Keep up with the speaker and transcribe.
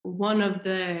one of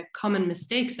the common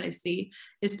mistakes I see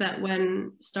is that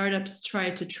when startups try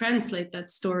to translate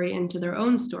that story into their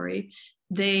own story,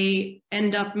 they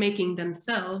end up making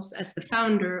themselves, as the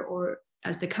founder or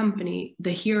as the company,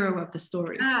 the hero of the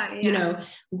story. Yeah. You know,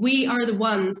 we are the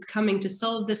ones coming to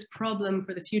solve this problem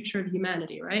for the future of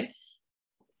humanity, right?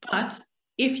 But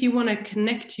if you want to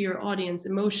connect to your audience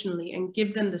emotionally and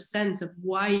give them the sense of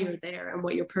why you're there and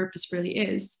what your purpose really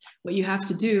is, what you have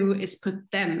to do is put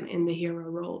them in the hero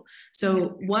role. So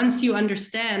once you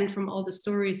understand from all the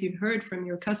stories you've heard from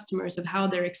your customers of how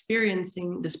they're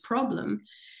experiencing this problem,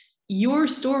 your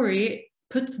story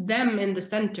puts them in the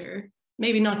center,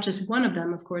 maybe not just one of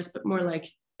them, of course, but more like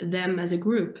them as a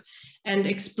group, and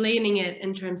explaining it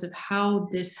in terms of how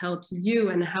this helps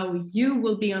you and how you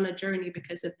will be on a journey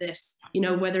because of this, you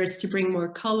know, whether it's to bring more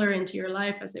color into your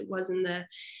life, as it was in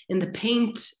the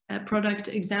paint product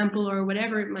example, or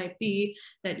whatever it might be,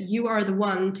 that you are the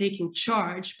one taking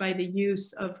charge by the use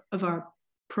of our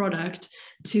product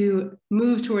to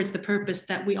move towards the purpose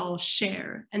that we all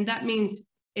share. And that means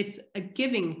it's a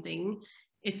giving thing.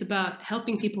 It's about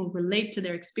helping people relate to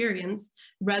their experience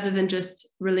rather than just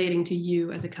relating to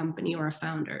you as a company or a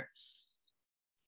founder.